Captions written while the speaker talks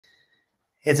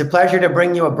It's a pleasure to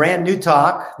bring you a brand new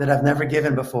talk that I've never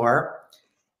given before,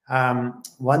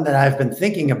 one that I've been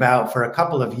thinking about for a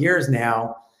couple of years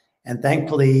now. And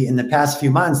thankfully, in the past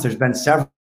few months, there's been several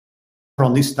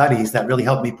new studies that really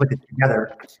helped me put it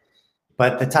together.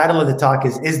 But the title of the talk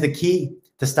is the key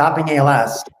to stopping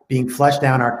ALS being flushed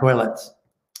down our toilets?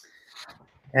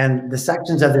 And the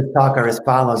sections of this talk are as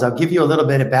follows. I'll give you a little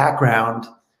bit of background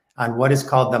on what is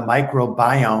called the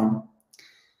microbiome.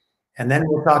 And then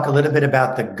we'll talk a little bit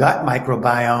about the gut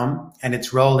microbiome and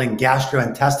its role in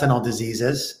gastrointestinal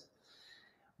diseases.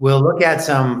 We'll look at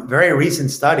some very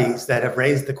recent studies that have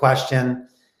raised the question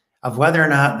of whether or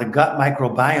not the gut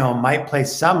microbiome might play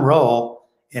some role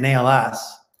in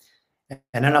ALS.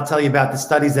 And then I'll tell you about the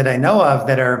studies that I know of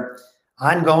that are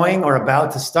ongoing or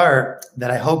about to start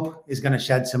that I hope is going to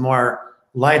shed some more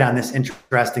light on this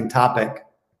interesting topic.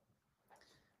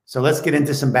 So let's get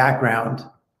into some background.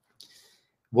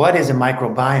 What is a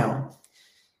microbiome?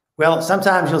 Well,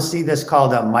 sometimes you'll see this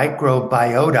called a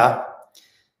microbiota.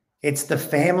 It's the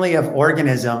family of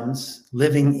organisms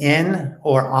living in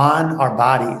or on our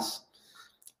bodies.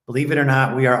 Believe it or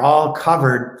not, we are all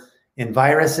covered in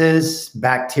viruses,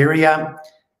 bacteria,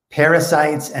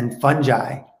 parasites, and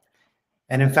fungi.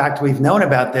 And in fact, we've known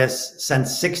about this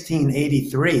since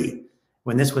 1683,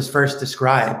 when this was first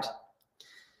described.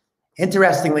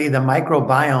 Interestingly, the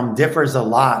microbiome differs a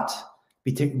lot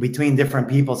between different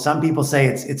people. Some people say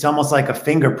it's almost like a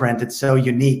fingerprint. It's so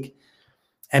unique.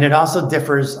 And it also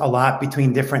differs a lot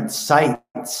between different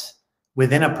sites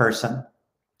within a person.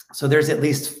 So there's at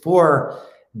least 4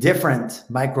 different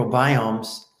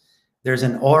microbiomes. There's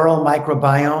an oral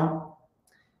microbiome.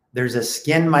 There's a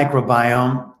skin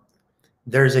microbiome.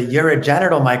 There's a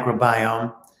urogenital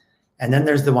microbiome. And then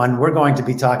there's the one we're going to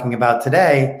be talking about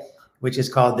today, which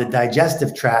is called the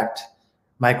digestive tract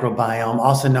microbiome,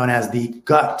 also known as the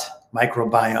gut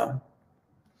microbiome.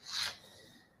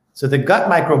 So the gut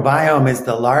microbiome is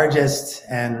the largest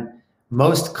and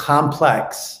most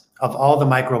complex of all the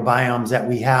microbiomes that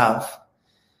we have.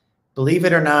 Believe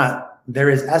it or not, there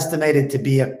is estimated to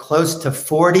be close to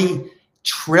 40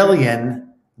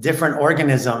 trillion different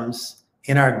organisms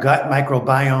in our gut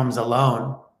microbiomes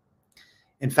alone.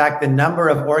 In fact, the number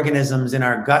of organisms in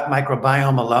our gut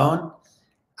microbiome alone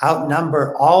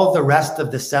outnumber all the rest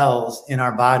of the cells in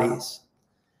our bodies.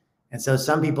 And so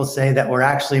some people say that we're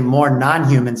actually more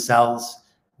non-human cells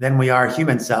than we are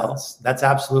human cells. That's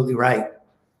absolutely right.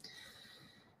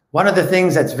 One of the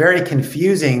things that's very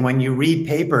confusing when you read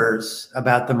papers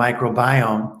about the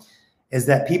microbiome is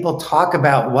that people talk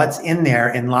about what's in there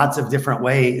in lots of different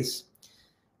ways.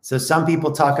 So some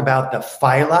people talk about the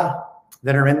phyla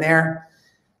that are in there.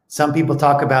 Some people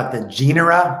talk about the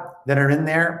genera that are in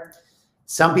there.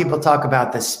 Some people talk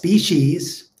about the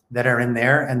species that are in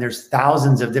there, and there's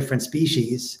thousands of different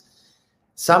species.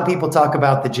 Some people talk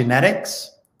about the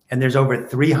genetics, and there's over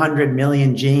 300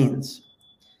 million genes.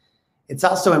 It's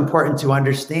also important to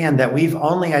understand that we've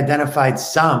only identified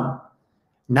some,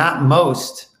 not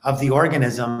most, of the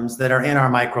organisms that are in our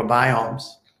microbiomes.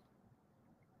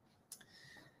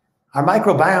 Our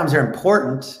microbiomes are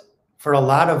important for a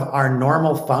lot of our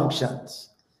normal functions.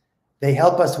 They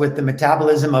help us with the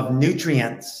metabolism of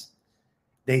nutrients.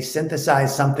 They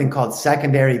synthesize something called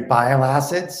secondary bile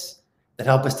acids that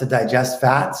help us to digest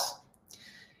fats.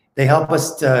 They help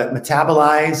us to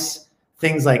metabolize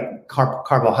things like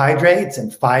carbohydrates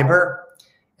and fiber.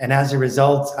 And as a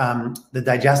result, the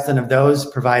digestion of those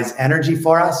provides energy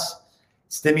for us,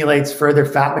 stimulates further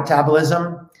fat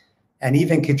metabolism, and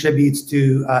even contributes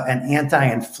to an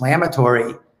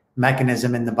anti-inflammatory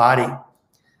mechanism in the body.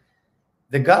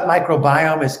 The gut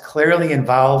microbiome is clearly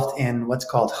involved in what's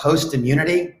called host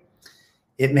immunity.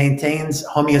 It maintains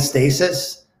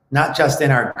homeostasis, not just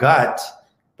in our gut,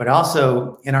 but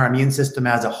also in our immune system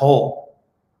as a whole.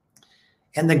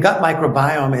 And the gut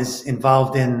microbiome is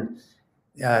involved in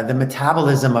the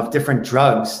metabolism of different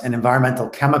drugs and environmental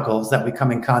chemicals that we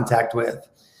come in contact with.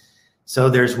 So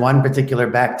there's one particular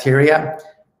bacteria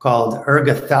called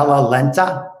Ergothella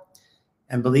lenta.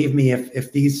 And believe me,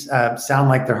 if these sound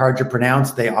like they're hard to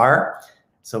pronounce, they are.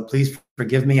 So please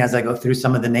forgive me as I go through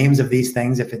some of the names of these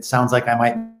things if it sounds like I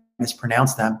might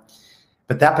mispronounce them.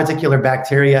 But that particular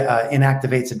bacteria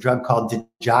inactivates a drug called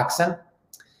digoxin.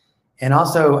 And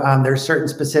also there's certain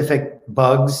specific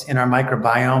bugs in our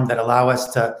microbiome that allow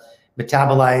us to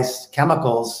metabolize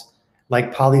chemicals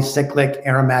like polycyclic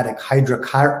aromatic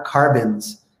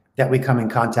hydrocarbons that we come in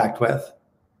contact with.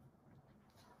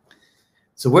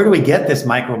 So where do we get this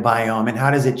microbiome and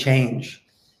how does it change?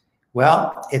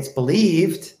 Well, it's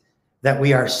believed that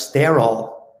we are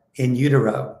sterile in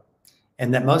utero.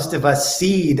 and that most of us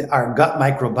seed our gut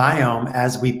microbiome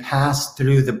as we pass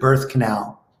through the birth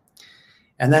canal.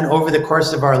 And then over the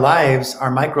course of our lives,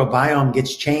 our microbiome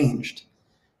gets changed.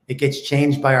 It gets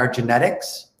changed by our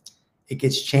genetics. It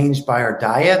gets changed by our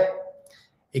diet.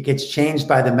 It gets changed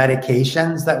by the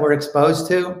medications that we're exposed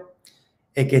to.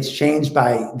 It gets changed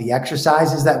by the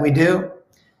exercises that we do.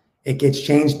 It gets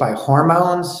changed by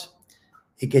hormones.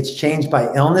 It gets changed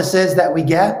by illnesses that we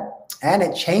get. And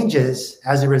it changes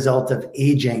as a result of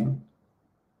aging.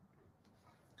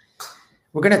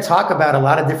 We're going to talk about a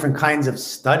lot of different kinds of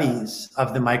studies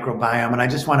of the microbiome. And I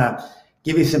just want to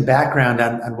give you some background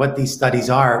on what these studies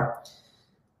are.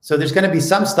 So there's going to be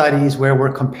some studies where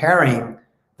we're comparing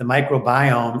the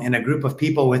microbiome in a group of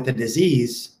people with the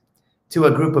disease to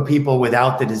a group of people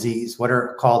without the disease, what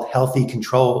are called healthy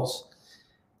controls.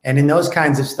 And in those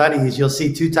kinds of studies, you'll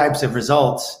see two types of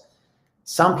results.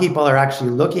 Some people are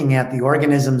actually looking at the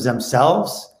organisms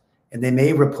themselves, and they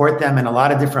may report them in a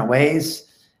lot of different ways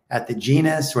at the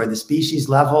genus or the species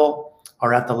level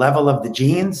or at the level of the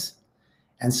genes.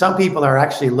 And some people are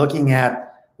actually looking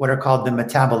at what are called the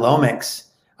metabolomics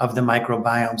of the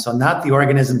microbiome. So not the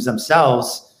organisms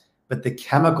themselves, but the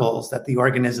chemicals that the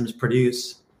organisms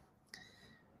produce.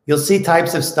 You'll see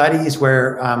types of studies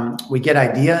where we get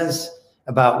ideas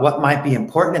about what might be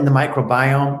important in the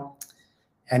microbiome,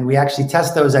 and we actually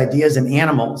test those ideas in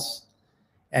animals.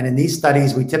 And in these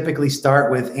studies, we typically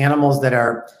start with animals that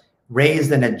are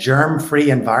raised in a germ-free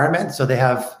environment. So they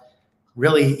have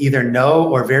really either no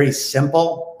or very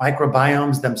simple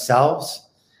microbiomes themselves.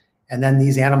 And then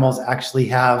these animals actually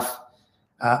have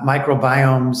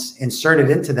microbiomes inserted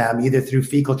into them, either through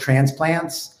fecal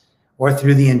transplants or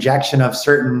through the injection of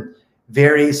certain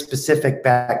very specific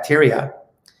bacteria.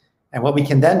 And what we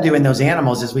can then do in those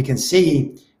animals is we can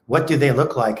see, what do they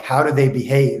look like? How do they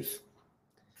behave?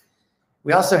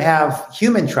 We also have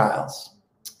human trials.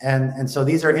 And so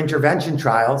these are intervention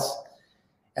trials.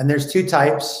 And there's two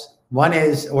types. One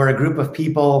is where a group of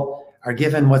people are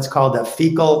given what's called a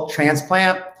fecal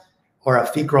transplant or a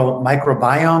fecal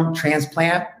microbiome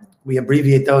transplant. We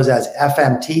abbreviate those as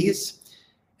FMTs.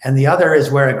 And the other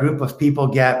is where a group of people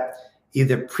get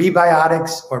either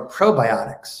prebiotics or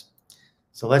probiotics.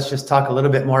 So let's just talk a little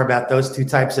bit more about those two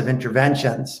types of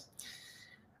interventions.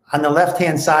 On the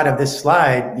left-hand side of this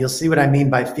slide, you'll see what I mean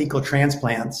by fecal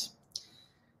transplants.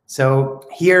 So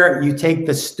here you take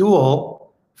the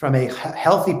stool from a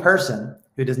healthy person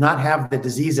who does not have the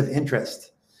disease of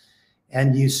interest,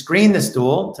 and you screen the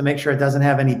stool to make sure it doesn't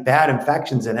have any bad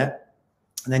infections in it.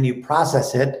 And then you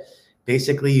process it.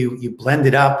 Basically, you blend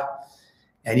it up,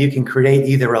 and you can create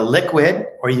either a liquid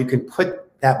or you can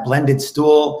put that blended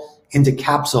stool into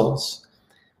capsules.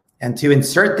 And to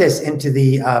insert this into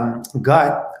the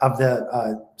gut of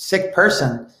the sick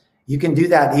person, you can do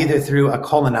that either through a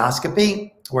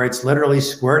colonoscopy, where it's literally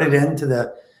squirted into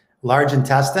the large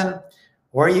intestine,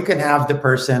 or you can have the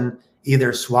person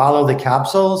either swallow the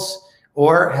capsules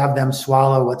or have them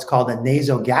swallow what's called a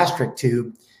nasogastric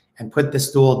tube and put the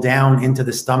stool down into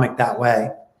the stomach that way.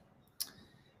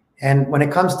 And when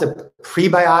it comes to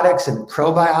prebiotics and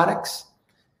probiotics,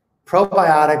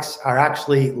 probiotics are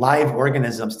actually live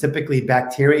organisms, typically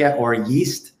bacteria or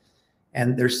yeast.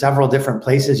 And there's several different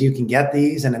places you can get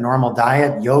these in a normal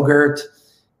diet: yogurt,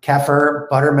 kefir,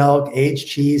 buttermilk, aged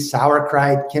cheese,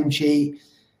 sauerkraut, kimchi,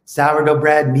 sourdough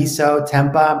bread, miso,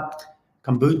 tempeh,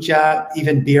 kombucha,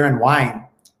 even beer and wine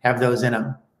have those in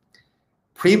them.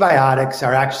 Prebiotics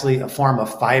are actually a form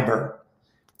of fiber,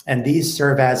 and these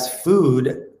serve as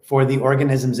food for the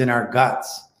organisms in our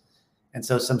guts. And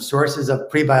so some sources of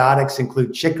prebiotics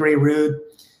include chicory root,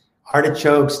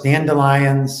 artichokes,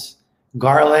 dandelions,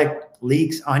 garlic,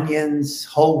 leeks, onions,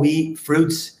 whole wheat,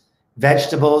 fruits,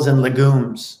 vegetables, and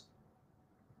legumes.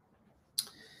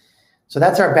 So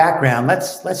that's our background.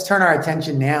 Let's turn our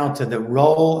attention now to the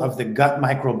role of the gut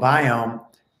microbiome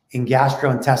in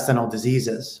gastrointestinal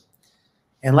diseases.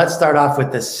 And let's start off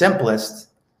with the simplest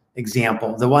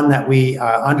example, the one that we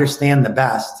understand the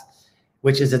best,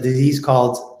 which is a disease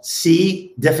called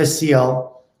C.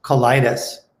 difficile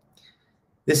colitis.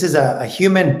 This is a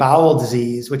human bowel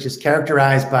disease, which is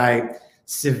characterized by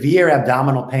severe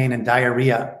abdominal pain and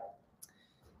diarrhea.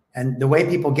 And the way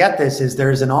people get this is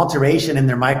there's an alteration in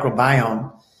their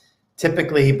microbiome,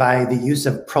 typically by the use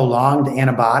of prolonged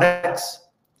antibiotics,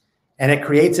 and it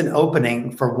creates an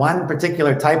opening for one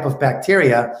particular type of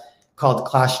bacteria called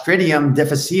Clostridium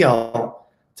difficile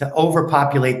to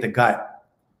overpopulate the gut.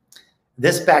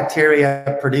 This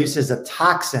bacteria produces a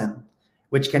toxin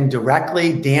which can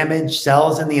directly damage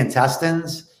cells in the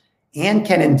intestines and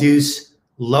can induce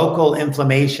local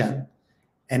inflammation.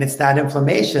 And it's that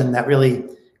inflammation that really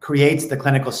creates the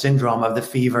clinical syndrome of the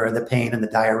fever, the pain, and the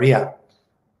diarrhea.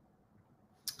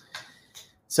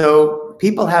 So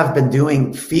people have been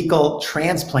doing fecal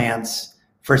transplants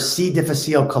for C.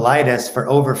 difficile colitis for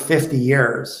over 50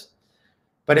 years.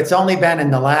 But it's only been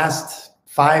in the last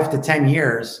 5 to 10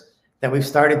 years that we've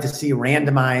started to see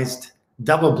randomized,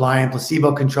 double-blind,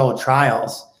 placebo-controlled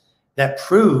trials that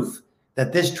prove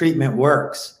that this treatment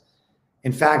works.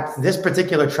 In fact, this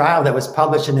particular trial that was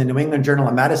published in the New England Journal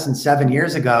of Medicine 7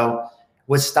 years ago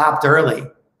was stopped early.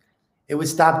 It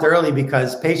was stopped early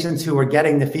because patients who were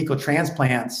getting the fecal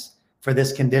transplants for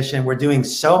this condition were doing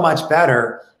so much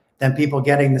better than people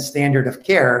getting the standard of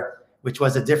care, which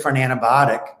was a different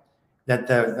antibiotic, that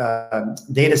the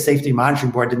Data Safety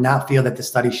Monitoring Board did not feel that the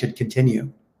study should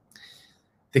continue.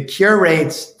 The cure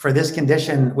rates for this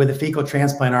condition with a fecal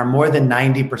transplant are more than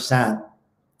 90%.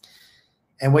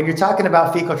 And when you're talking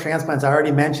about fecal transplants, I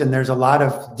already mentioned there's a lot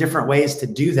of different ways to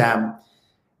do them.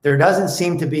 There doesn't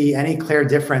seem to be any clear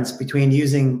difference between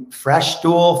using fresh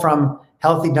stool from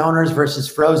healthy donors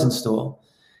versus frozen stool,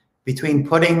 between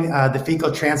putting the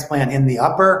fecal transplant in the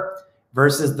upper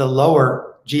versus the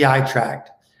lower GI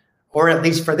tract, or at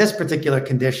least for this particular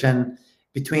condition,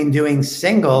 between doing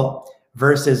single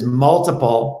versus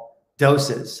multiple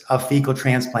doses of fecal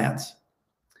transplants.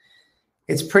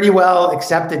 It's pretty well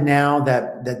accepted now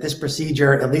that this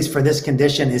procedure, at least for this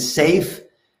condition, is safe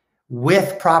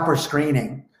with proper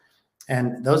screening.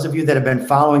 And those of you that have been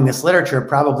following this literature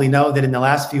probably know that in the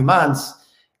last few months,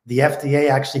 the FDA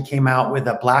actually came out with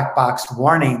a black box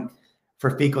warning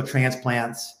for fecal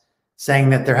transplants, saying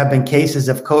that there have been cases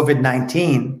of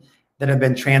COVID-19 that have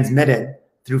been transmitted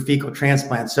through fecal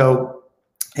transplants. So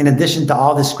in addition to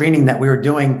all the screening that we were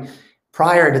doing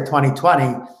prior to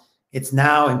 2020, it's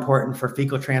now important for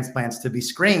fecal transplants to be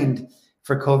screened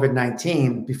for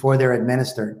COVID-19 before they're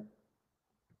administered.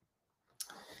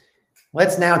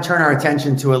 Let's now turn our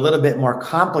attention to a little bit more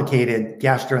complicated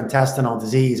gastrointestinal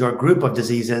disease or group of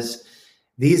diseases.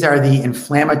 These are the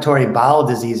inflammatory bowel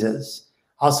diseases,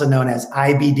 also known as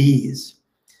IBDs.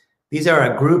 These are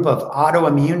a group of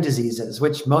autoimmune diseases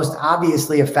which most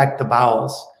obviously affect the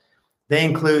bowels. They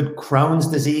include Crohn's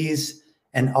disease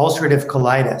and ulcerative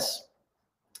colitis.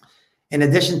 In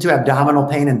addition to abdominal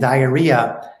pain and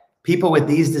diarrhea, people with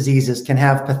these diseases can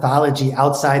have pathology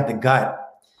outside the gut.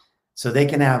 So they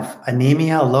can have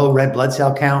anemia, low red blood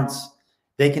cell counts.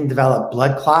 They can develop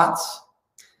blood clots.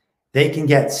 They can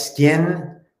get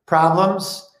skin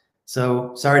problems.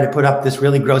 So sorry to put up this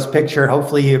really gross picture.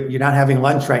 Hopefully you're not having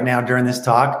lunch right now during this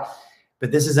talk,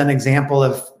 but this is an example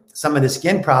of some of the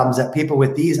skin problems that people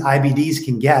with these IBDs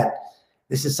can get.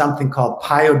 This is something called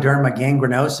pyoderma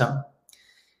gangrenosum.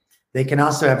 They can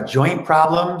also have joint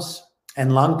problems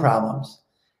and lung problems.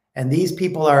 And these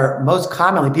people are most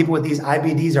commonly, people with these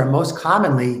IBDs are most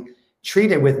commonly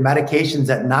treated with medications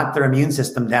that knock their immune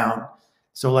system down.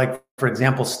 So like, for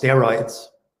example, steroids.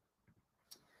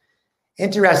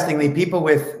 Interestingly, people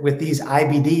with these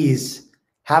IBDs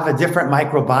have a different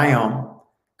microbiome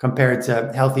compared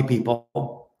to healthy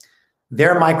people.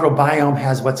 Their microbiome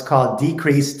has what's called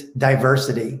decreased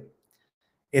diversity.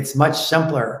 It's much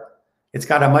simpler. It's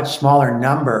got a much smaller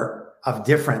number of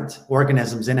different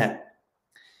organisms in it.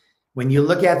 When you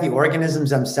look at the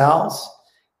organisms themselves,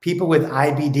 people with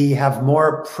IBD have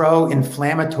more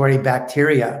pro-inflammatory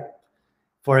bacteria.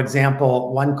 For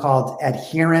example, one called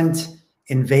adherent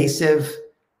invasive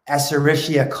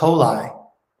Escherichia coli.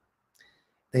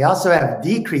 They also have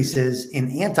decreases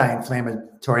in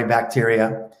anti-inflammatory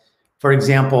bacteria. For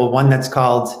example, one that's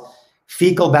called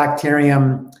fecal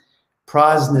bacterium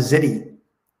prosnozidi.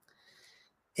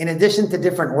 In addition to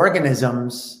different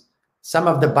organisms, some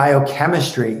of the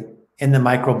biochemistry in the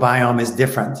microbiome is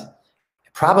different,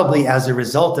 probably as a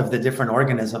result of the different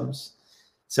organisms.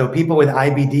 So people with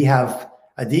IBD have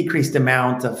a decreased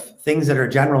amount of things that are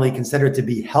generally considered to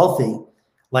be healthy,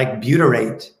 like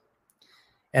butyrate.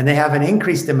 And they have an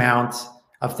increased amount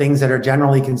of things that are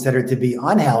generally considered to be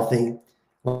unhealthy,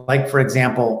 like, for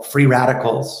example, free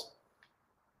radicals.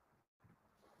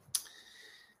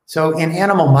 So in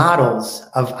animal models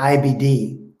of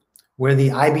IBD, where the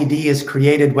IBD is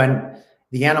created when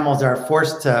the animals are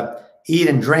forced to eat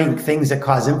and drink things that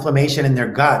cause inflammation in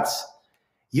their guts,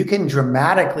 you can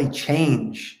dramatically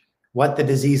change what the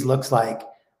disease looks like,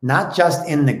 not just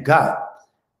in the gut,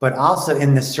 but also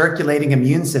in the circulating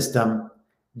immune system,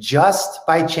 just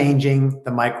by changing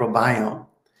the microbiome.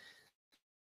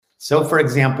 So for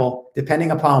example,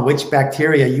 depending upon which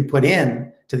bacteria you put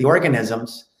in to the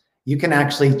organisms, you can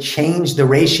actually change the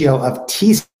ratio of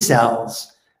T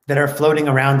cells that are floating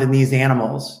around in these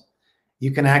animals.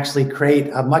 You can actually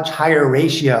create a much higher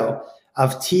ratio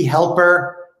of T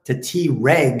helper to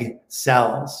Treg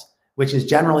cells, which is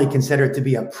generally considered to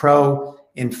be a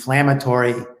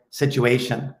pro-inflammatory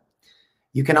situation.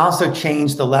 You can also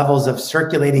change the levels of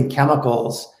circulating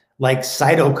chemicals like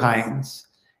cytokines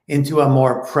into a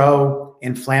more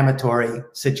pro-inflammatory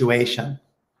situation.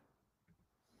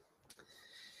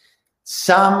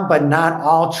 Some, but not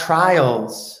all,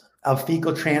 trials of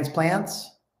fecal transplants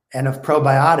and of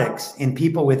probiotics in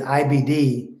people with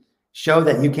IBD show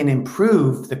that you can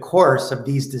improve the course of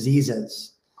these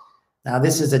diseases. Now,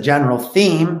 this is a general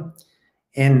theme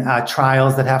in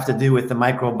trials that have to do with the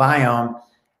microbiome.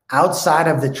 Outside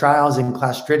of the trials in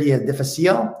Clostridia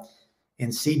difficile,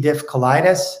 in C. diff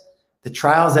colitis, the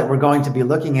trials that we're going to be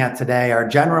looking at today are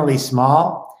generally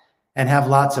small and have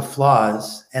lots of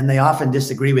flaws, and they often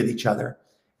disagree with each other.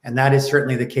 And that is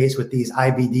certainly the case with these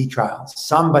IBD trials.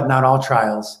 Some, but not all,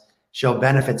 trials show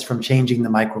benefits from changing the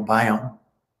microbiome.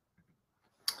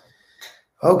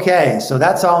 Okay, so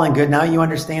that's all in good. Now you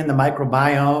understand the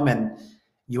microbiome and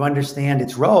you understand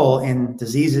its role in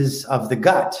diseases of the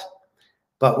gut.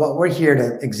 But what we're here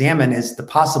to examine is the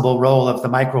possible role of the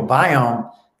microbiome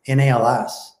in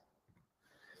ALS.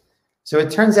 So it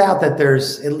turns out that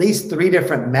there's at least 3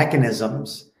 different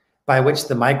mechanisms by which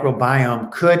the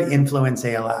microbiome could influence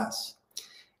ALS.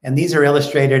 And these are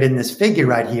illustrated in this figure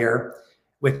right here,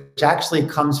 which actually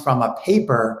comes from a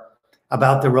paper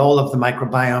about the role of the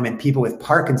microbiome in people with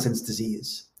Parkinson's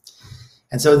disease.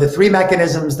 And so the 3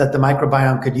 mechanisms that the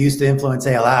microbiome could use to influence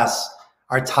ALS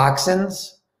are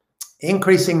toxins,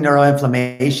 increasing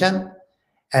neuroinflammation,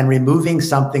 and removing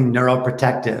something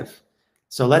neuroprotective.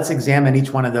 So let's examine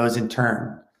each one of those in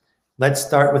turn. Let's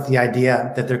start with the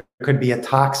idea that there could be a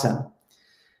toxin.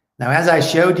 Now, as I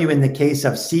showed you in the case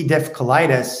of C. diff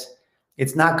colitis,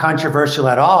 it's not controversial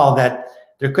at all that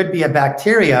there could be a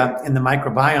bacteria in the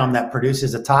microbiome that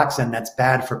produces a toxin that's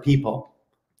bad for people.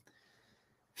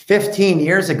 15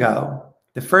 years ago,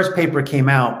 the first paper came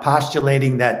out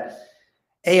postulating that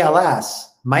ALS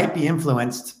might be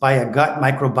influenced by a gut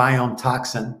microbiome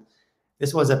toxin.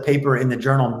 This was a paper in the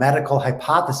journal Medical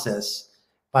Hypothesis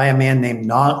by a man named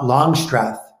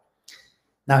Longstreth.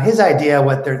 Now, his idea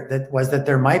was that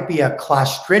there might be a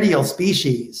clostridial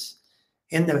species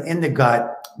in the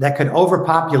gut that could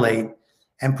overpopulate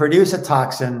and produce a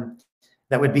toxin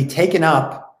that would be taken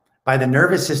up by the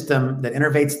nervous system that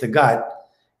innervates the gut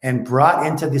and brought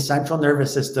into the central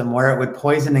nervous system where it would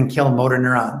poison and kill motor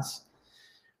neurons.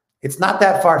 It's not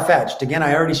that far-fetched. Again,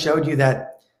 I already showed you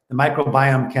that the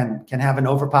microbiome can have an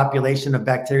overpopulation of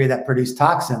bacteria that produce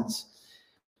toxins.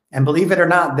 And believe it or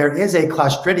not, there is a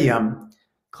Clostridium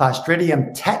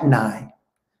tetani,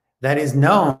 that is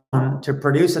known to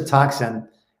produce a toxin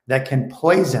that can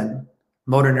poison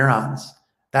motor neurons.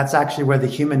 That's actually where the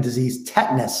human disease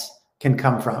tetanus can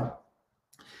come from.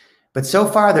 But so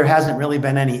far, there hasn't really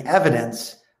been any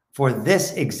evidence for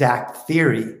this exact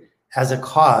theory as a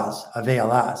cause of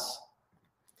ALS.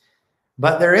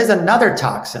 But there is another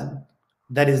toxin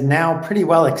that is now pretty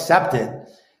well accepted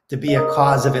to be a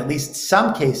cause of at least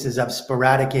some cases of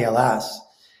sporadic ALS.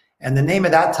 And the name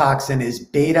of that toxin is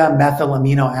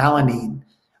beta-methylaminoalanine,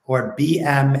 or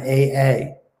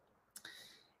BMAA.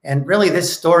 And really,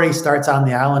 this story starts on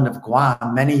the island of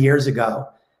Guam many years ago,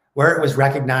 where it was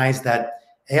recognized that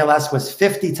ALS was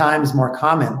 50 times more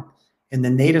common in the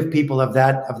native people of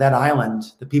that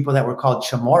island, the people that were called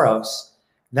Chamorros,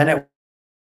 than it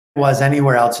was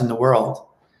anywhere else in the world.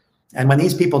 And when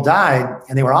these people died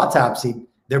and they were autopsied,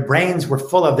 their brains were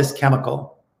full of this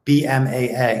chemical,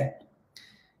 BMAA.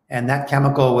 And that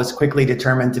chemical was quickly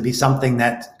determined to be something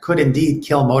that could indeed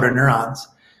kill motor neurons.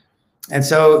 And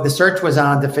so the search was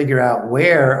on to figure out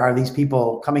where are these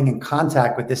people coming in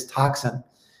contact with this toxin.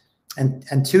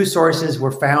 And 2 sources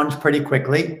were found pretty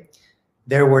quickly.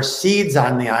 There were seeds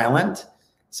on the island.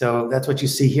 So that's what you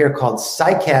see here called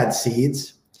cycad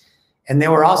seeds. And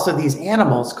there were also these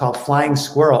animals called flying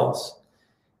squirrels.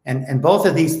 And both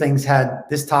of these things had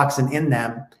this toxin in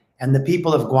them. And the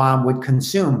people of Guam would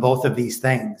consume both of these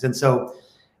things. And so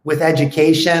with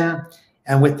education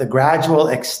and with the gradual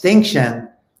extinction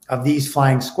of these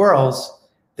flying squirrels,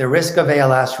 the risk of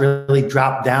ALS really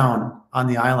dropped down on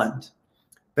the island.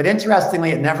 But interestingly,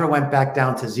 it never went back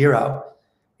down to 0.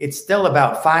 It's still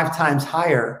about 5 times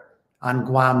higher on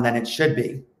Guam than it should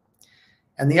be.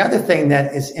 And the other thing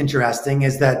that is interesting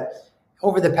is that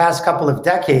over the past couple of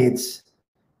decades,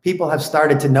 people have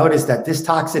started to notice that this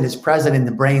toxin is present in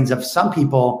the brains of some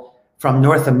people from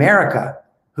North America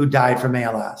who died from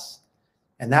ALS.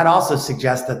 And that also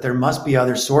suggests that there must be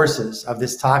other sources of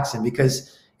this toxin,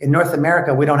 because in North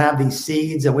America, we don't have these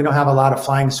seeds and we don't have a lot of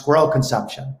flying squirrel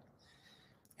consumption.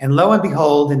 And lo and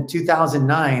behold, in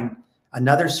 2009,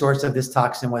 another source of this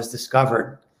toxin was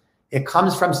discovered. It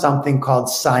comes from something called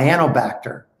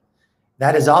cyanobacter.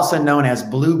 That is also known as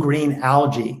blue-green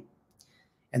algae.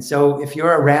 And so if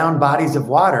you're around bodies of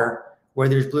water where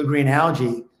there's blue-green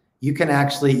algae, you can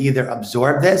actually either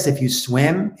absorb this if you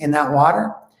swim in that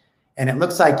water, and it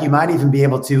looks like you might even be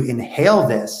able to inhale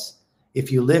this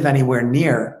if you live anywhere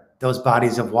near those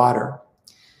bodies of water.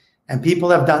 And people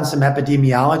have done some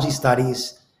epidemiology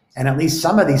studies, and at least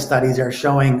some of these studies are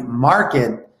showing marked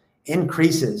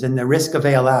increases in the risk of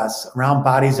ALS around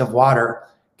bodies of water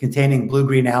containing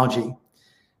blue-green algae.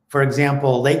 For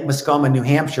example, Lake Muskoma, New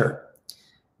Hampshire.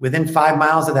 Within 5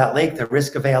 miles of that lake, the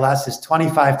risk of ALS is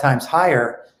 25 times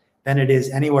higher than it is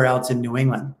anywhere else in New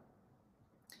England.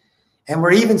 And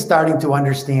we're even starting to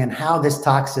understand how this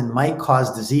toxin might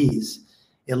cause disease.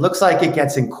 It looks like it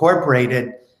gets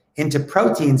incorporated into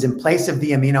proteins in place of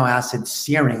the amino acid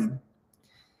serine.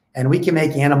 And we can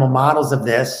make animal models of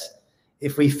this.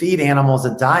 If we feed animals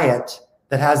a diet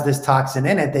that has this toxin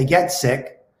in it, they get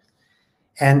sick.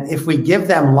 And if we give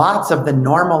them lots of the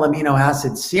normal amino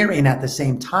acid serine at the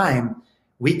same time,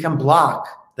 we can block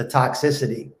the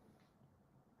toxicity.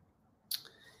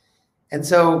 And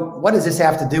so what does this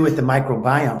have to do with the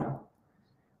microbiome?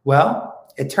 Well,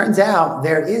 it turns out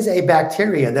there is a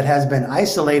bacteria that has been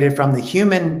isolated from the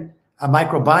human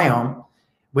microbiome,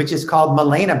 which is called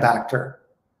Malanobacter.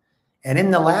 And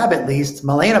in the lab, at least,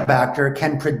 Malanobacter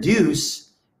can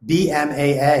produce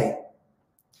BMAA.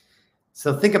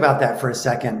 So think about that for a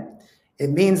second. It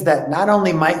means that not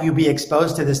only might you be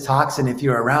exposed to this toxin if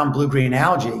you're around blue-green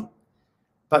algae,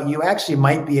 but you actually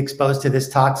might be exposed to this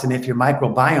toxin if your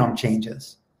microbiome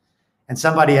changes. And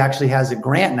somebody actually has a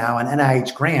grant now, an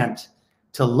NIH grant,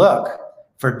 to look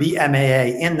for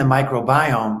BMAA in the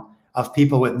microbiome of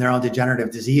people with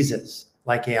neurodegenerative diseases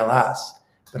like ALS.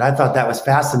 But I thought that was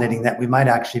fascinating that we might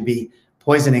actually be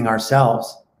poisoning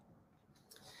ourselves.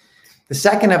 The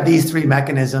second of these three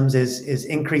mechanisms is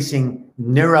increasing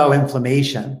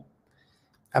neuroinflammation.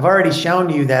 I've already shown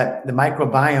you that the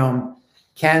microbiome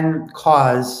can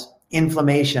cause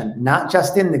inflammation, not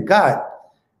just in the gut,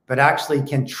 but actually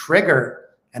can trigger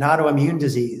an autoimmune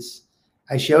disease.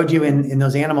 I showed you in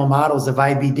those animal models of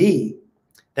IBD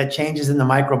that changes in the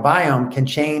microbiome can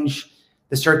change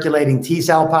the circulating T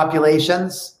cell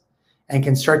populations and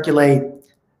can circulate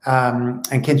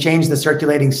and can change the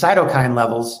circulating cytokine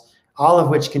levels, all of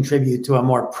which contribute to a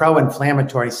more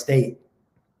pro-inflammatory state.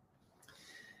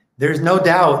 There's no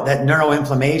doubt that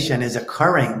neuroinflammation is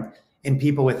occurring in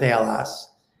people with ALS.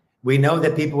 We know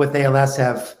that people with ALS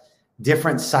have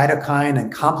different cytokine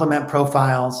and complement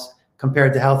profiles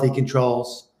compared to healthy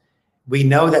controls. We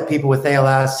know that people with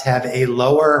ALS have a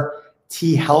lower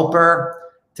T helper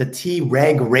to T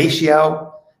reg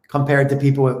ratio compared to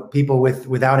people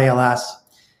without ALS.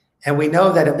 And we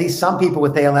know that at least some people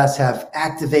with ALS have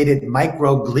activated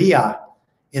microglia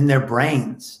in their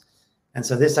brains. And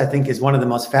so this, I think, is one of the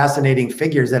most fascinating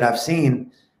figures that I've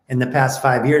seen in the past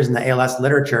 5 years in the ALS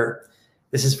literature.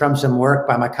 This is from some work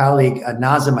by my colleague,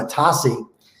 Nazim Atassi.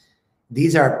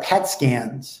 These are PET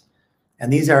scans.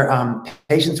 And these are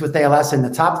patients with ALS in the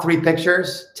top 3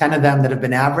 pictures, 10 of them that have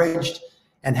been averaged,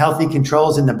 and healthy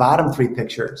controls in the bottom 3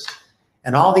 pictures.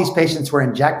 And all these patients were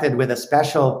injected with a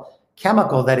special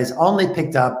chemical that is only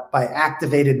picked up by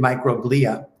activated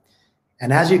microglia.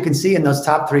 And as you can see in those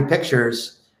top 3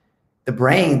 pictures, the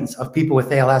brains of people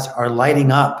with ALS are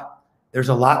lighting up. There's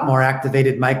a lot more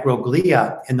activated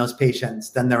microglia in those patients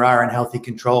than there are in healthy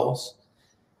controls.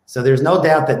 So there's no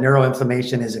doubt that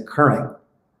neuroinflammation is occurring.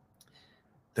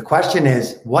 The question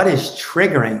is, what is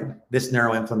triggering this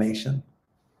neuroinflammation?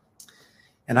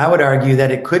 And I would argue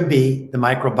that it could be the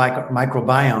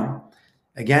microbiome.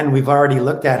 Again, we've already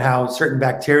looked at how certain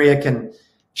bacteria can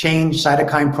change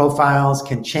cytokine profiles,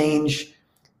 can change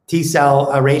T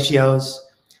cell ratios.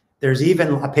 There's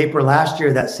even a paper last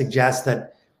year that suggests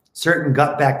that certain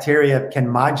gut bacteria can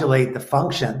modulate the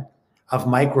function of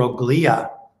microglia,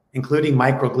 including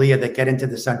microglia that get into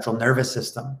the central nervous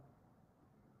system.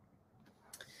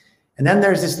 And then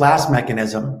there's this last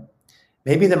mechanism.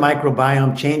 Maybe the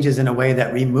microbiome changes in a way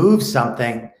that removes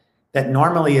something that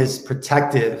normally is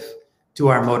protective to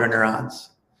our motor neurons.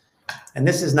 And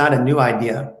this is not a new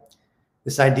idea.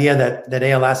 This idea that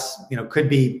ALS, could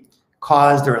be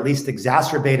caused or at least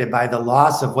exacerbated by the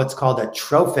loss of what's called a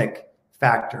trophic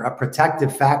factor, a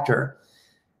protective factor.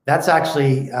 That's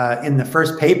actually in the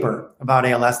first paper about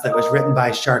ALS that was written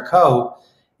by Charcot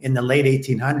in the late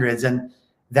 1800s. And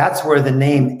that's where the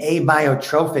name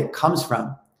amyotrophic comes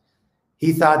from.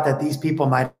 He thought that these people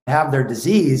might have their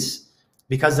disease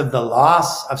because of the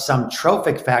loss of some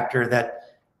trophic factor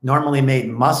that normally made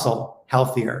muscle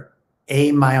healthier.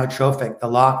 amyotrophic, the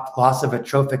loss of a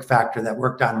trophic factor that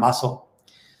worked on muscle.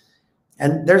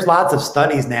 And there's lots of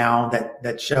studies now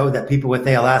that show that people with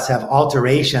ALS have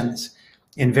alterations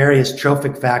in various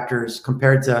trophic factors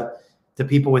compared to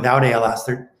people without ALS.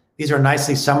 These are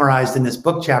nicely summarized in this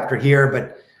book chapter here,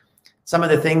 but some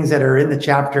of the things that are in the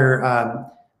chapter,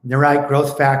 neurite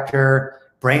growth factor,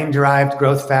 brain-derived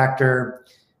growth factor,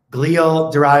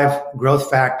 glial-derived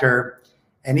growth factor,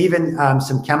 and even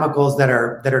some chemicals that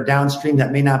are downstream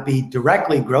that may not be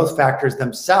directly growth factors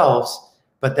themselves,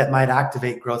 but that might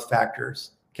activate growth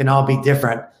factors, can all be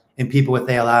different in people with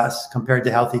ALS compared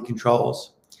to healthy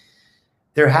controls.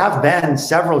 There have been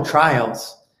several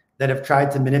trials that have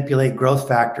tried to manipulate growth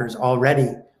factors already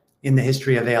in the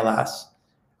history of ALS.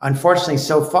 Unfortunately,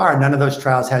 so far, none of those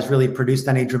trials has really produced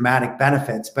any dramatic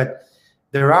benefits, but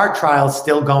there are trials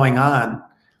still going on.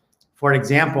 For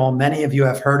example, many of you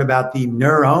have heard about the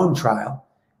Neurology trial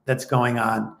that's going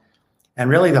on. And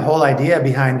really the whole idea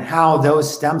behind how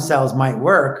those stem cells might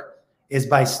work is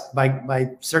by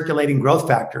circulating growth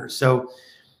factors. So,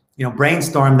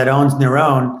 Brainstorm that owns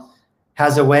Neurology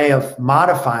has a way of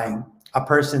modifying a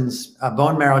person's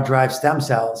bone marrow-derived stem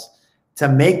cells to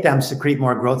make them secrete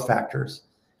more growth factors.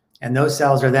 And those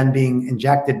cells are then being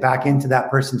injected back into that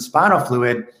person's spinal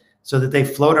fluid so that they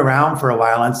float around for a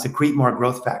while and secrete more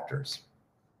growth factors.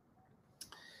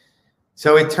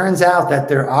 So it turns out that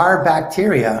there are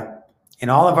bacteria in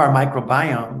all of our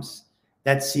microbiomes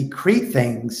that secrete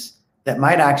things that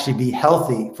might actually be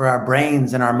healthy for our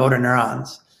brains and our motor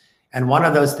neurons. And one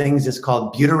of those things is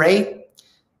called butyrate,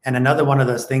 and another one of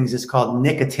those things is called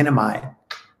nicotinamide.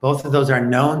 Both of those are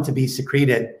known to be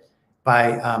secreted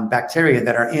by bacteria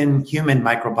that are in human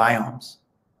microbiomes.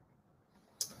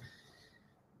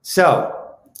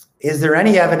 So, is there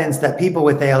any evidence that people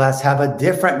with ALS have a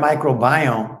different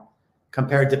microbiome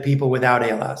compared to people without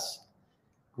ALS?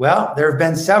 Well, there have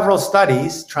been several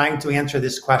studies trying to answer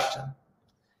this question.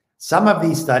 Some of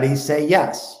these studies say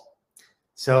yes.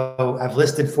 So I've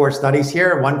listed 4 studies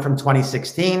here, one from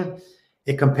 2016.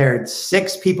 It compared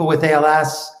 6 people with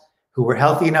ALS who were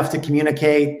healthy enough to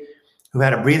communicate, who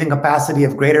had a breathing capacity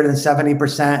of greater than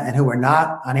 70%, and who were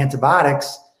not on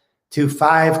antibiotics, to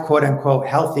 5 quote unquote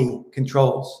healthy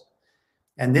controls.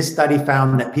 And this study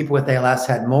found that people with ALS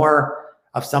had more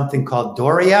of something called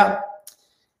Doria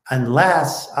and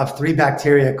less of 3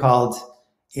 bacteria called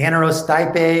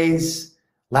anaerostipase,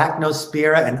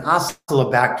 Lactospira, and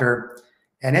Ocelobacter.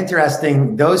 And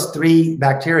interesting, those 3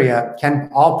 bacteria can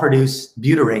all produce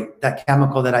butyrate, that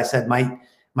chemical that I said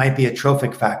might be a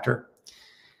trophic factor.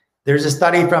 There's a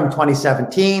study from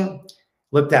 2017,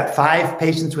 looked at 5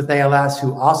 patients with ALS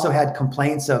who also had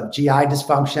complaints of GI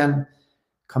dysfunction,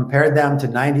 compared them to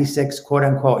 96 quote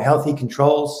unquote healthy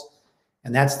controls.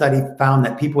 And that study found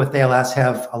that people with ALS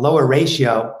have a lower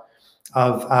ratio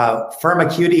of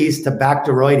Firmicutes to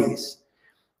Bacteroides.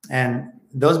 And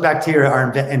those bacteria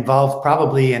are involved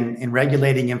probably in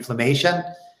regulating inflammation.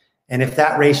 And if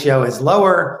that ratio is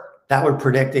lower, that would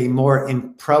predict a more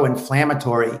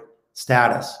pro-inflammatory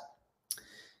status.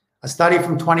 A study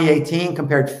from 2018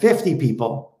 compared 50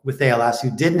 people with ALS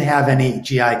who didn't have any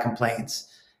GI complaints,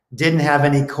 didn't have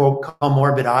any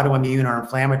comorbid autoimmune or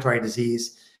inflammatory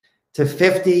disease, to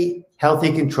 50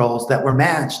 healthy controls that were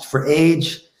matched for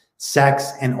age,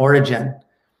 sex, and origin.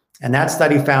 And that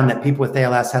study found that people with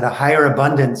ALS had a higher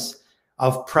abundance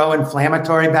of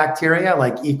pro-inflammatory bacteria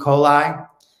like E. coli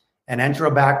and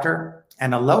Enterobacter,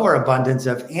 and a lower abundance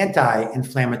of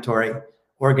anti-inflammatory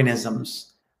organisms.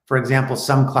 For example,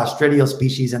 some Clostridial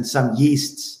species and some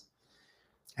yeasts.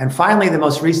 And finally, the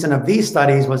most recent of these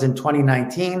studies was in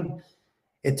 2019.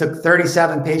 It took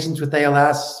 37 patients with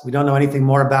ALS. We don't know anything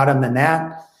more about them than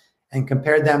that, and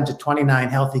compared them to 29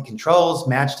 healthy controls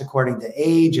matched according to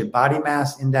age and body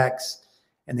mass index.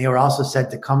 And they were also said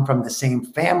to come from the same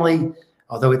family,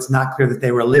 although it's not clear that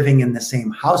they were living in the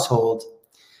same household.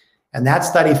 And that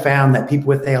study found that people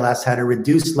with ALS had a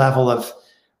reduced level of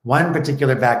one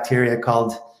particular bacteria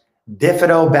called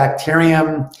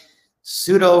Bifidobacterium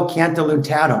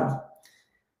pseudocantilutatum.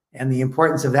 And the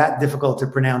importance of that difficult to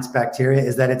pronounce bacteria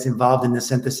is that it's involved in the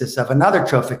synthesis of another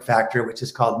trophic factor, which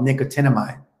is called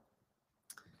nicotinamide.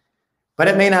 But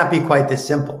it may not be quite this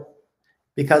simple,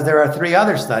 because there are 3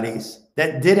 other studies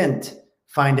that didn't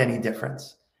find any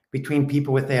difference between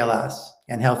people with ALS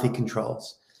and healthy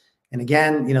controls. And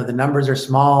again, the numbers are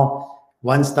small.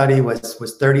 One study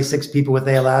was 36 people with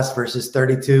ALS versus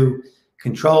 32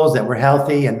 controls that were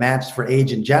healthy and matched for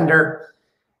age and gender.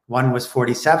 One was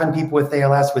 47 people with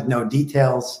ALS with no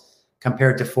details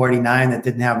compared to 49 that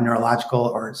didn't have neurological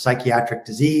or psychiatric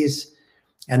disease.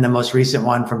 And the most recent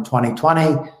one from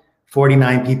 2020,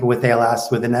 49 people with ALS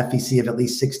with an FVC of at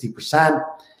least 60%,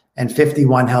 and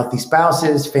 51 healthy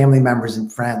spouses, family members,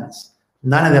 and friends.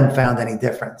 None of them found any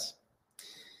difference.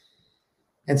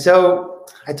 And so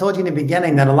I told you in the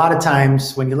beginning that a lot of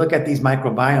times when you look at these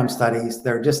microbiome studies,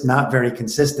 they're just not very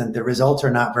consistent. The results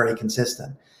are not very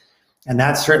consistent. And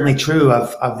that's certainly true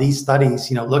of these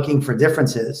studies, looking for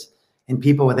differences in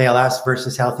people with ALS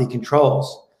versus healthy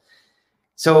controls.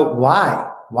 So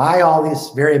why? Why all this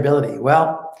variability?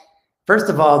 Well, first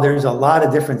of all, there's a lot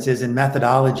of differences in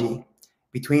methodology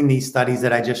between these studies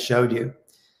that I just showed you.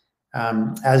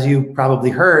 As you probably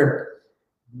heard,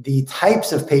 the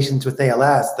types of patients with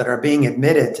ALS that are being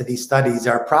admitted to these studies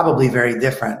are probably very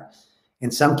different. In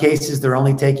some cases, they're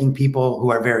only taking people who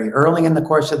are very early in the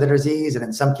course of the disease, and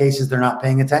in some cases, they're not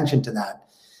paying attention to that.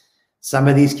 Some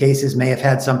of these cases may have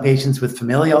had some patients with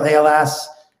familial ALS,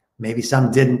 maybe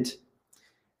some didn't.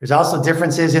 There's also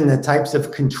differences in the types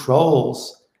of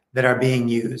controls that are being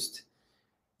used.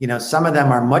 Some of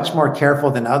them are much more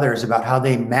careful than others about how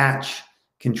they match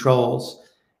controls.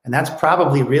 And that's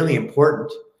probably really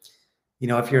important.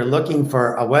 If you're looking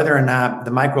for whether or not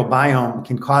the microbiome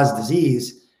can cause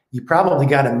disease, you probably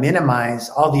got to minimize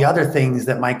all the other things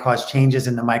that might cause changes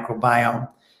in the microbiome.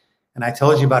 And I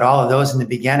told you about all of those in the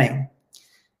beginning.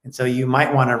 And so you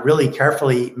might want to really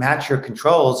carefully match your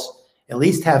controls, at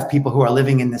least have people who are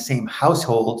living in the same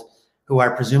household, who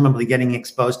are presumably getting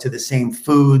exposed to the same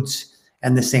foods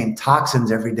and the same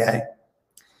toxins every day.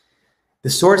 The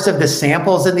source of the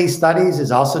samples in these studies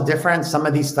is also different. Some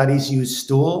of these studies use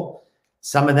stool,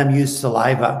 some of them use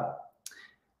saliva.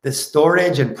 The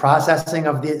storage and processing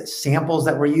of the samples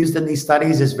that were used in these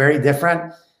studies is very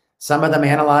different. Some of them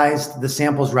analyzed the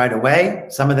samples right away.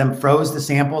 Some of them froze the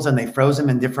samples, and they froze them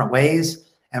in different ways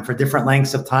and for different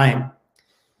lengths of time.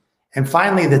 And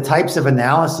finally, the types of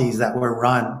analyses that were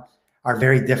run are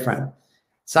very different.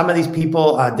 Some of these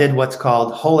people did what's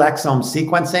called whole exome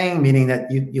sequencing, meaning that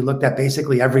you looked at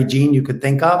basically every gene you could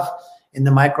think of in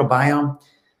the microbiome.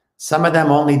 Some of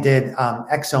them only did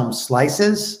exome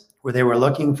slices, where they were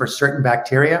looking for certain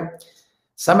bacteria.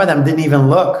 Some of them didn't even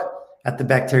look at the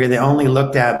bacteria. They only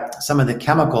looked at some of the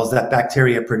chemicals that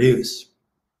bacteria produce.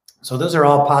 So those are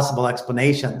all possible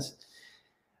explanations.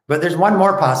 But there's one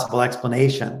more possible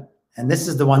explanation, and this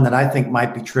is the one that I think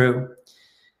might be true.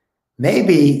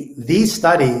 Maybe these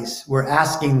studies were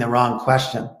asking the wrong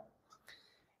question.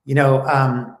 In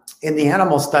the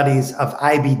animal studies of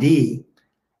IBD,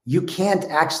 you can't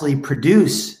actually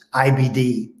produce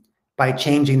IBD by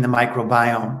changing the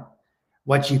microbiome.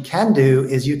 What you can do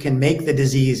is you can make the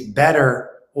disease better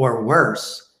or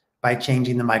worse by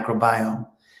changing the microbiome.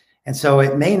 And so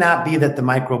it may not be that the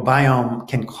microbiome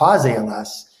can cause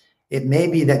ALS. It may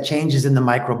be that changes in the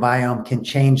microbiome can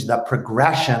change the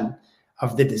progression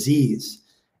of the disease.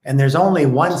 And there's only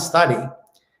one study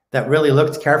that really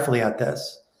looked carefully at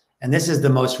this. And this is the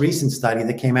most recent study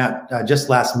that came out just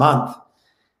last month.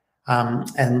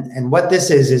 And what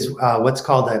this is what's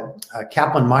called a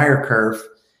Kaplan-Meier curve.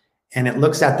 And it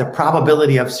looks at the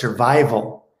probability of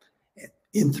survival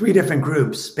in 3 different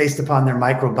groups based upon their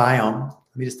microbiome.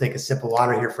 Let me just take a sip of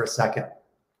water here for a second.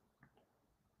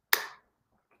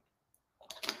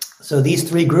 So these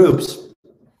 3 groups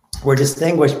were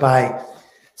distinguished by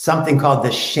something called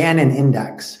the Shannon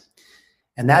Index.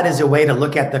 And that is a way to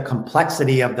look at the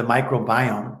complexity of the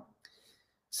microbiome.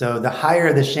 So the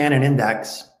higher the Shannon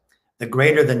Index, the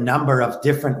greater the number of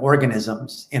different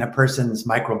organisms in a person's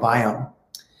microbiome.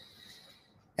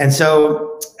 And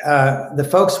so the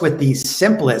folks with the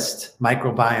simplest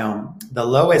microbiome, the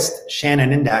lowest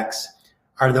Shannon Index,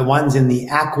 are the ones in the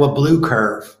aqua blue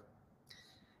curve.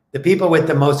 The people with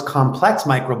the most complex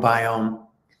microbiome,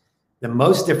 the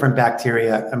most different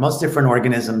bacteria and most different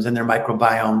organisms in their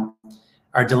microbiome,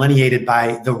 are delineated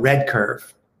by the red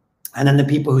curve. And then the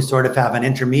people who sort of have an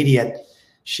intermediate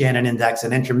Shannon Index,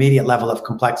 an intermediate level of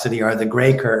complexity, are the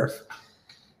gray curve.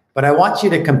 But I want you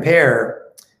to compare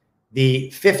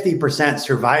the 50%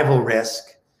 survival risk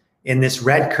in this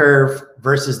red curve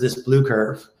versus this blue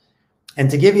curve.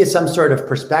 And to give you some sort of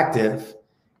perspective,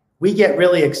 we get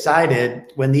really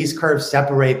excited when these curves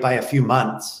separate by a few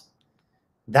months.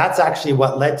 That's actually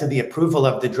what led to the approval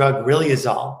of the drug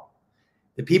Riluzole.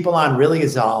 The people on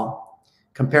Riluzole,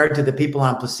 compared to the people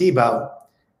on placebo,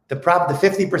 the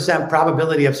 50%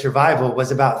 probability of survival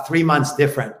was about 3 months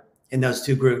different in those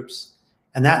 2 groups.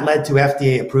 And that led to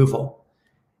FDA approval.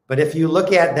 But if you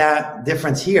look at that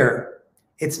difference here,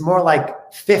 it's more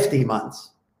like 50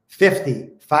 months, 50,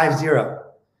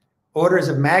 orders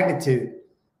of magnitude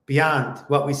beyond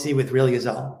what we see with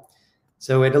Riluzole.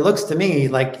 So it looks to me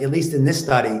like, at least in this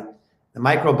study, the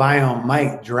microbiome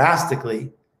might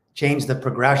drastically change the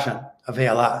progression of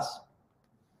ALS.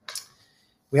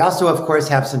 We also, of course,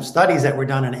 have some studies that were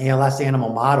done in ALS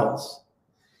animal models.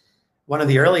 One of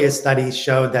the earliest studies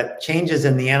showed that changes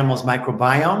in the animal's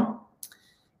microbiome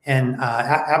and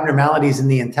abnormalities in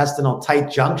the intestinal tight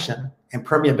junction and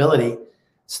permeability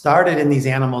started in these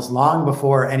animals long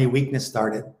before any weakness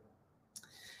started.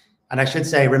 And I should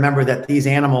say, remember that these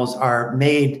animals are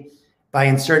made by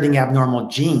inserting abnormal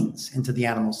genes into the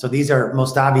animals. So these are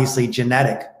most obviously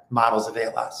genetic models of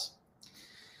ALS.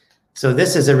 So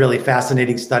this is a really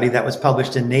fascinating study that was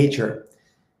published in Nature.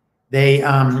 They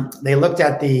looked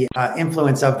at the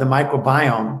influence of the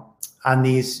microbiome on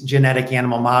these genetic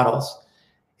animal models.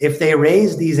 If they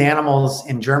raised these animals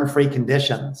in germ-free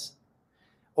conditions,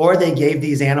 or they gave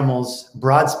these animals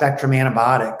broad-spectrum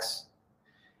antibiotics,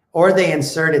 or they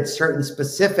inserted certain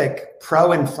specific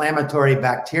pro-inflammatory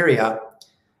bacteria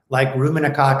like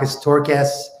Ruminococcus torquus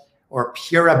or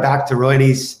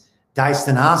Puribacteroides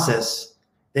dystenosis,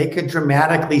 they could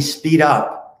dramatically speed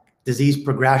up disease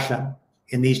progression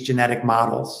in these genetic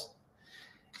models.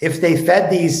 If they fed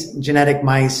these genetic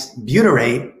mice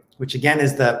butyrate, which again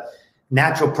is the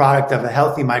natural product of a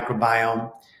healthy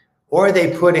microbiome, or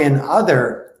they put in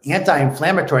other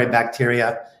anti-inflammatory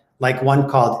bacteria, like one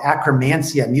called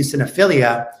Akkermansia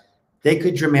muciniphila, they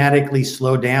could dramatically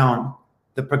slow down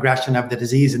the progression of the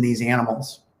disease in these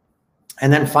animals.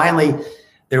 And then finally,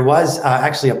 there was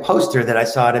actually a poster that I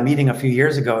saw at a meeting a few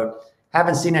years ago.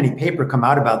 Haven't seen any paper come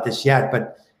out about this yet,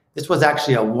 but this was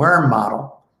actually a worm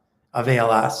model of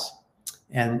ALS.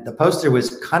 And the poster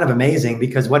was kind of amazing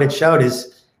because what it showed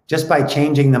is just by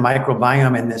changing the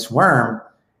microbiome in this worm,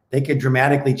 they could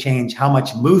dramatically change how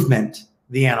much movement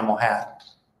the animal had.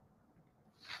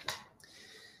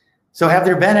 So have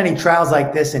there been any trials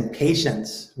like this in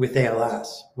patients with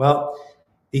ALS? Well,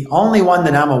 the only one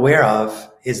that I'm aware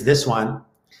of is this one.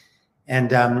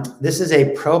 And this is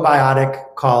a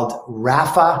probiotic called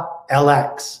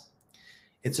RAFA-LX.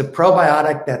 It's a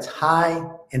probiotic that's high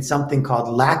in something called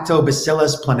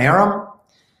Lactobacillus planarum.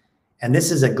 And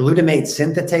this is a glutamate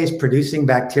synthetase producing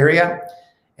bacteria.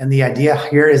 And the idea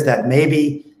here is that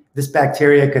maybe this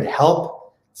bacteria could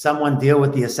help someone deal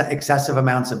with the excessive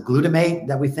amounts of glutamate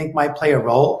that we think might play a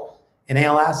role in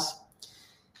ALS.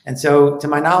 And so to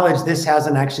my knowledge, this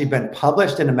hasn't actually been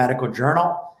published in a medical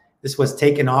journal. This was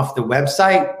taken off the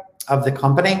website of the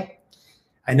company.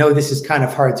 I know this is kind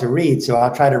of hard to read, so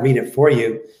I'll try to read it for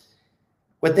you.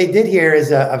 What they did here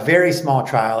is a very small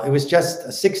trial. It was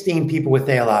just 16 people with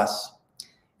ALS,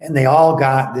 and they all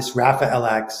got this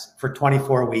RAFA-LX for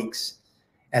 24 weeks.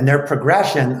 And their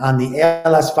progression on the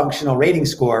ALS functional rating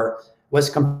score was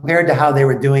compared to how they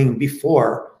were doing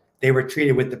before they were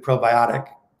treated with the probiotic.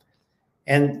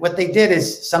 And what they did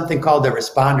is something called the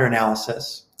responder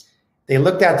analysis. They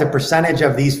looked at the percentage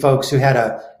of these folks who had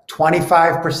a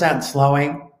 25%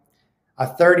 slowing, a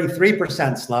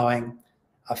 33% slowing,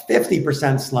 a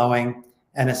 50% slowing,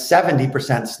 and a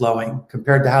 70% slowing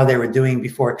compared to how they were doing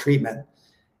before treatment.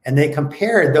 And they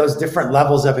compared those different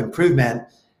levels of improvement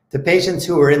to patients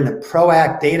who were in the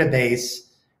PROACT database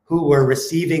who were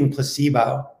receiving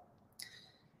placebo.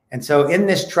 And so in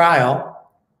this trial,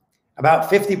 about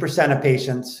 50% of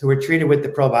patients who were treated with the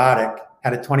probiotic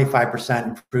had a 25%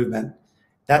 improvement.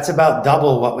 That's about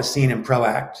double what was seen in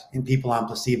PROACT in people on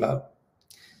placebo.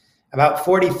 About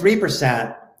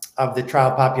 43% of the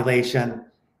trial population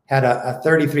had a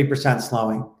 33%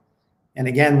 slowing. And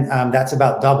again, that's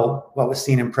about double what was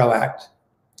seen in PROACT.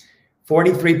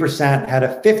 43% had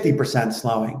a 50%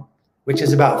 slowing, which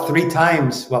is about 3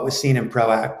 times what was seen in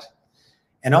PROACT.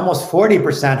 And almost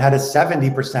 40% had a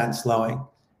 70% slowing,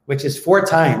 which is 4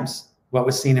 times what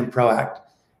was seen in PROACT.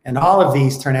 And all of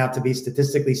these turn out to be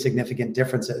statistically significant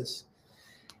differences.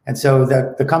 And so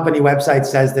the company website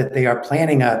says that they are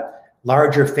planning a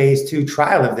larger phase 2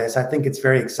 trial of this. I think it's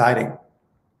very exciting.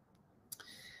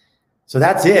 So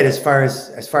that's it as far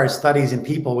as studies in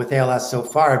people with ALS so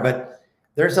far, but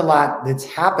there's a lot that's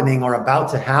happening or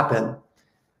about to happen.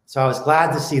 So I was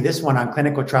glad to see this one on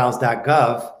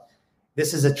clinicaltrials.gov.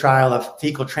 This is a trial of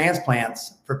fecal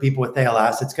transplants for people with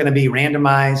ALS. It's going to be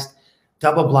randomized,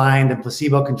 double-blind, and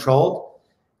placebo-controlled.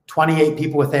 28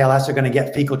 people with ALS are going to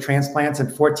get fecal transplants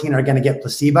and 14 are going to get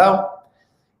placebo.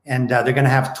 And they're going to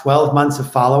have 12 months of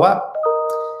follow-up.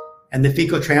 And the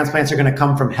fecal transplants are going to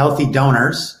come from healthy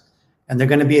donors. And they're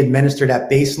going to be administered at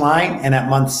baseline and at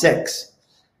month 6.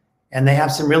 And they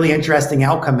have some really interesting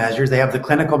outcome measures. They have the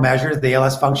clinical measures, the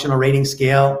ALS functional rating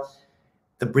scale,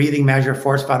 the breathing measure,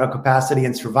 forced vital capacity,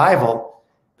 and survival.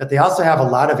 But they also have a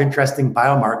lot of interesting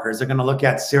biomarkers. They're going to look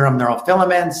at serum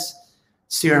neurofilaments,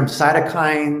 serum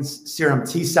cytokines, serum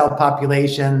T cell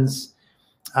populations,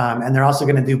 And they're also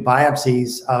going to do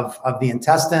biopsies of the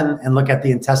intestine and look at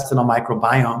the intestinal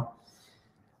microbiome.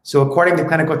 So according to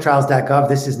clinicaltrials.gov,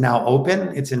 this is now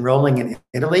open. It's enrolling in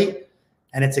Italy,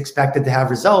 and it's expected to have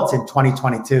results in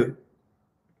 2022.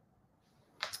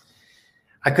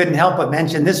 I couldn't help but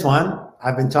mention this one.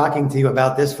 I've been talking to you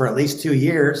about this for at least 2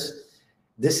 years.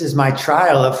 This is my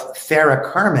trial of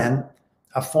theracurmin,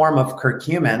 a form of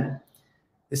curcumin.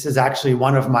 This is actually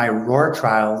one of my ROAR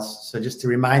trials. So just to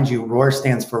remind you, ROAR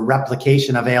stands for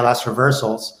Replication of ALS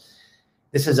Reversals.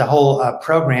 This is a whole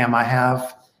program I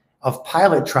have of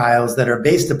pilot trials that are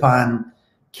based upon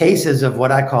cases of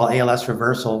what I call ALS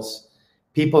reversals,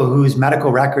 people whose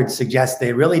medical records suggest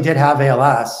they really did have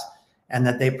ALS and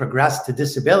that they progressed to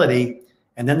disability,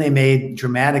 and then they made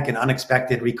dramatic and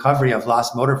unexpected recovery of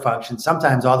lost motor function,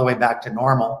 sometimes all the way back to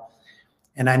normal.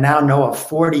 And I now know of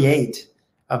 48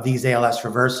 of these ALS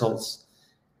reversals.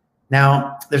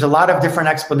 Now, there's a lot of different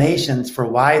explanations for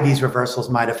why these reversals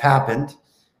might have happened.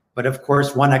 But of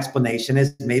course, one explanation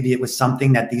is maybe it was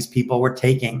something that these people were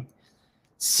taking.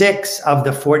 6 of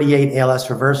the 48 ALS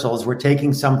reversals were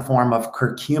taking some form of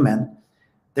curcumin.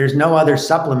 There's no other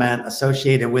supplement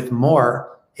associated with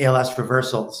more ALS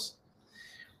reversals.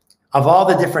 Of all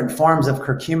the different forms of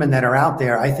curcumin that are out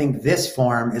there, I think this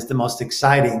form is the most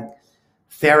exciting,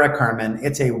 theracurmin.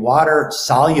 It's a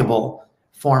water-soluble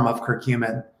form of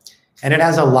curcumin, and it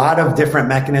has a lot of different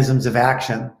mechanisms of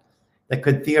action that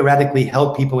could theoretically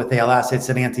help people with ALS. It's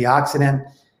an antioxidant,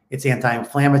 it's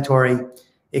anti-inflammatory,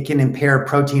 it can impair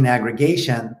protein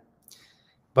aggregation.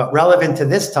 But relevant to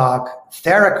this talk,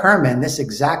 theracurmin, this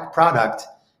exact product,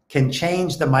 can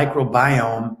change the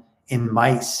microbiome in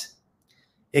mice.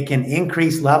 It can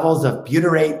increase levels of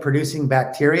butyrate-producing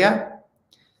bacteria,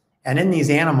 and in these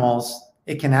animals,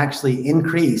 it can actually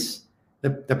increase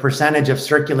the percentage of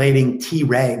circulating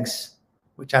Tregs,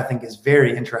 which I think is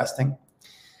very interesting.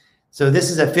 So this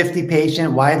is a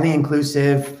 50-patient, widely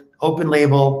inclusive,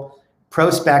 open-label,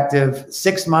 prospective,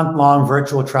 6-month-long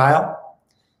virtual trial.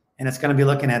 And it's going to be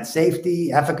looking at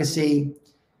safety, efficacy,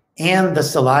 and the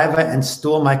saliva and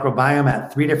stool microbiome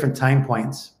at 3 different time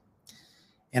points.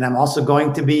 And I'm also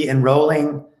going to be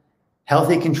enrolling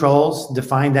healthy controls,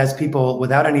 defined as people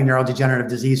without any neurodegenerative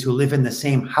disease who live in the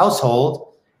same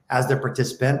household as their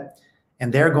participant.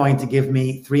 And they're going to give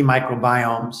me 3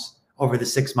 microbiomes over the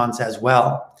 6 months as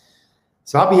well.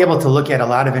 So I'll be able to look at a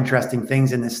lot of interesting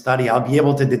things in this study. I'll be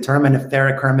able to determine if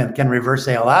theracurmin can reverse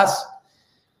ALS.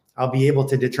 I'll be able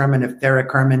to determine if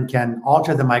theracurmin can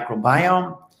alter the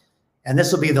microbiome. And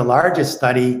this will be the largest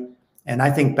study, and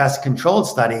I think best controlled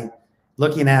study,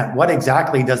 looking at what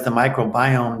exactly does the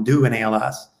microbiome do in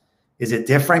ALS. Is it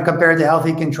different compared to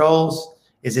healthy controls?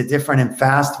 Is it different in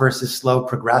fast versus slow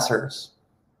progressors?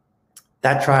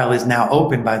 That trial is now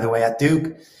open, by the way, at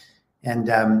Duke.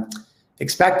 And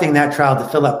expecting that trial to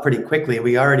fill up pretty quickly.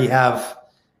 We already have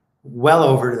well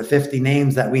over the 50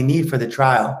 names that we need for the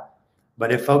trial.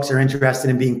 But if folks are interested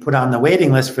in being put on the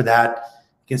waiting list for that,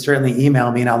 you can certainly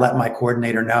email me and I'll let my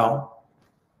coordinator know.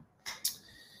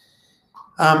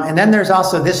 And then there's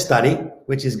also this study,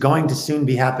 which is going to soon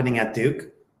be happening at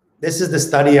Duke. This is the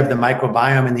study of the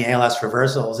microbiome in the ALS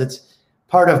reversals. It's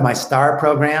part of my STAR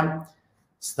program.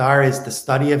 STAR is the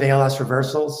study of ALS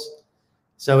reversals.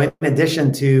 So in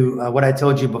addition to what I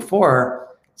told you before,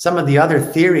 some of the other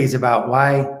theories about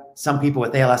why some people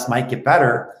with ALS might get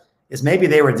better is maybe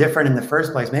they were different in the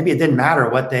first place. Maybe it didn't matter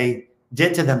what they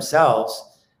did to themselves.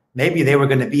 Maybe they were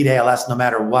going to beat ALS no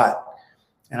matter what.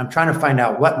 And I'm trying to find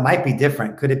out what might be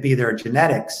different. Could it be their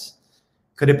genetics?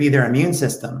 Could it be their immune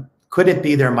system? Could it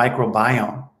be their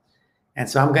microbiome? And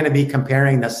so I'm going to be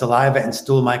comparing the saliva and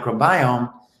stool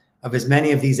microbiome of as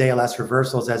many of these ALS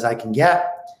reversals as I can get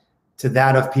to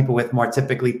that of people with more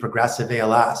typically progressive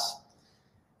ALS.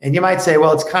 And you might say,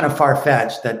 well, it's kind of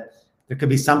far-fetched that there could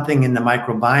be something in the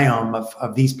microbiome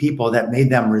of these people that made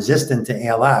them resistant to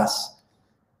ALS.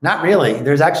 Not really.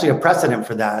 There's actually a precedent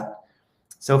for that.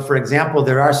 So for example,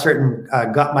 there are certain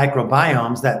gut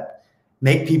microbiomes that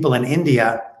make people in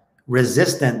India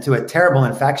resistant to a terrible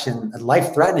infection, a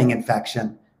life-threatening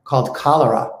infection called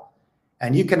cholera.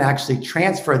 And you can actually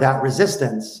transfer that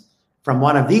resistance from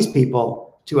one of these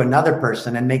people to another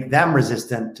person and make them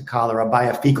resistant to cholera by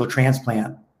a fecal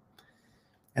transplant.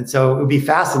 And so it would be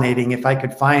fascinating if I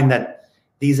could find that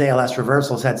these ALS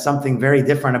reversals had something very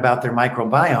different about their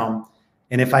microbiome.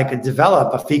 And if I could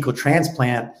develop a fecal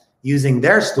transplant using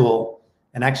their stool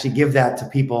and actually give that to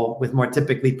people with more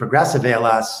typically progressive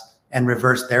ALS and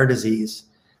reverse their disease.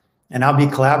 And I'll be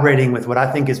collaborating with what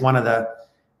I think is one of the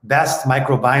best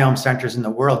microbiome centers in the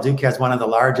world. Duke has one of the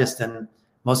largest and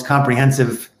most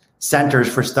comprehensive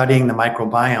centers for studying the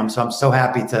microbiome. So I'm so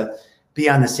happy to be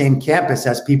on the same campus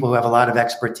as people who have a lot of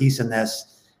expertise in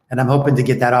this. And I'm hoping to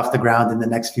get that off the ground in the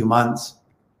next few months.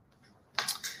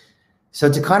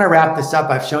 So to kind of wrap this up,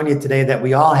 I've shown you today that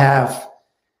we all have,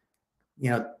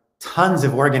 tons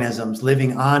of organisms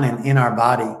living on and in our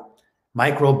body,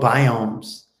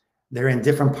 microbiomes. They're in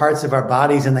different parts of our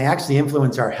bodies and they actually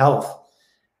influence our health.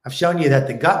 I've shown you that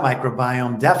the gut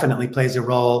microbiome definitely plays a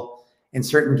role in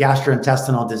certain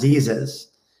gastrointestinal diseases.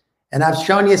 And I've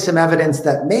shown you some evidence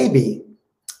that maybe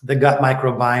the gut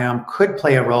microbiome could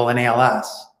play a role in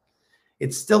ALS.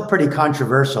 It's still pretty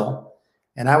controversial.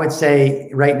 And I would say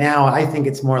right now, I think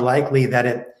it's more likely that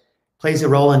it plays a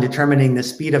role in determining the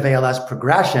speed of ALS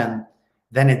progression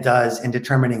than it does in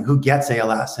determining who gets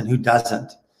ALS and who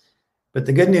doesn't. But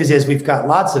the good news is we've got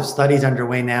lots of studies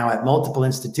underway now at multiple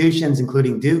institutions,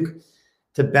 including Duke,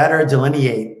 to better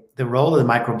delineate the role of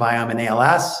the microbiome in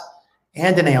ALS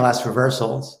and in ALS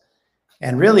reversals.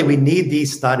 And really, we need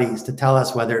these studies to tell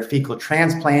us whether fecal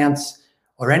transplants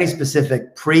or any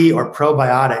specific pre or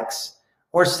probiotics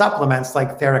or supplements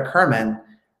like theracurmin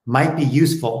might be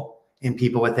useful in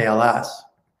people with ALS.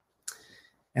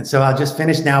 And so I'll just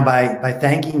finish now by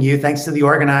thanking you. Thanks to the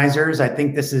organizers. I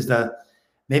think this is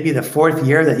maybe the fourth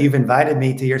year that you've invited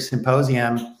me to your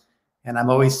symposium. And I'm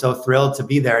always so thrilled to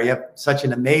be there. You have such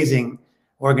an amazing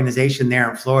organization there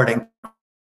in Florida,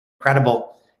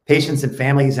 incredible patients and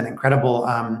families and incredible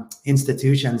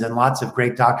institutions and lots of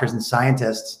great doctors and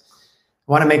scientists.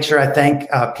 I want to make sure I thank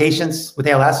patients with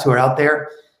ALS who are out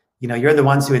there. You're the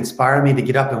ones who inspire me to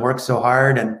get up and work so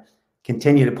hard and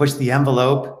continue to push the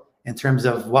envelope in terms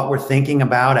of what we're thinking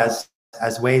about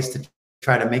as ways to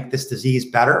try to make this disease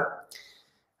better.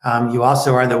 You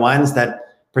also are the ones that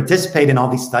participate in all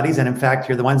these studies. And in fact,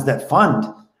 you're the ones that fund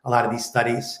a lot of these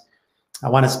studies. I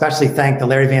want to especially thank the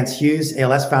Larry Vance Hughes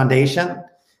ALS Foundation.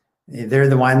 They're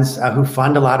the ones who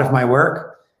fund a lot of my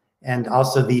work. And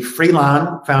also the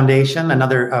Freelon Foundation,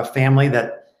 another family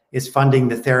that is funding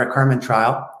the theracurmin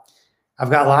trial. I've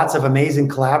got lots of amazing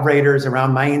collaborators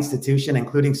around my institution,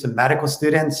 including some medical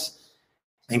students,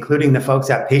 including the folks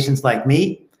at Patients Like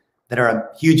Me that are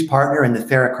a huge partner in the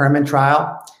theracurmin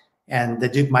trial, and the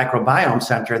Duke Microbiome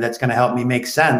Center that's going to help me make sense